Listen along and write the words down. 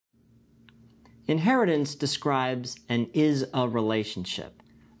Inheritance describes an is-a relationship.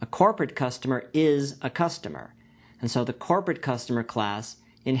 A corporate customer is a customer, and so the corporate customer class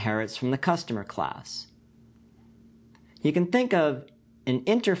inherits from the customer class. You can think of an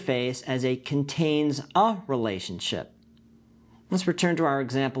interface as a contains a relationship. Let's return to our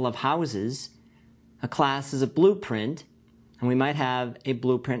example of houses. A class is a blueprint, and we might have a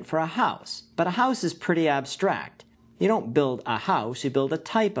blueprint for a house. But a house is pretty abstract. You don't build a house, you build a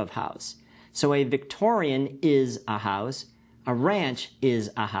type of house. So a Victorian is a house, a ranch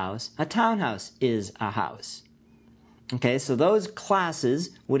is a house, a townhouse is a house. Okay, so those classes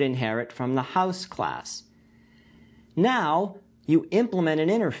would inherit from the house class. Now, you implement an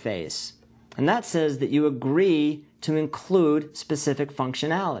interface, and that says that you agree to include specific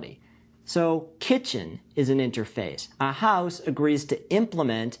functionality. So, kitchen is an interface. A house agrees to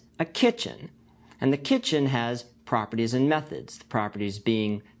implement a kitchen, and the kitchen has properties and methods, the properties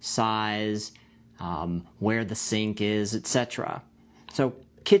being size, where the sink is, etc. So,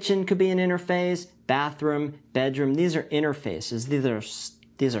 kitchen could be an interface, bathroom, bedroom, these are interfaces.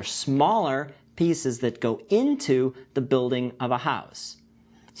 These are smaller pieces that go into the building of a house.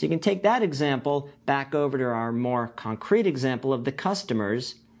 So you can take that example back over to our more concrete example of the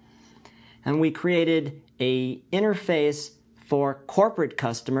customers, and we created an interface for corporate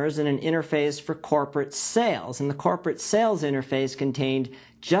customers and an interface for corporate sales. And the corporate sales interface contained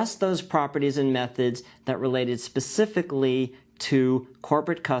just those properties and methods that related specifically to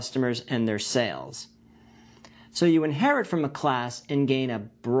corporate customers and their sales. So you inherit from a class and gain a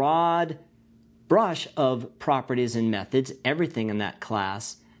broad brush of properties and methods, everything in that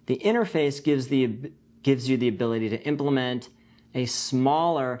class. The interface gives you the ability to implement a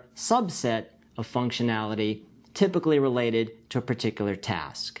smaller subset of functionality typically related to a particular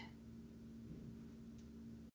task.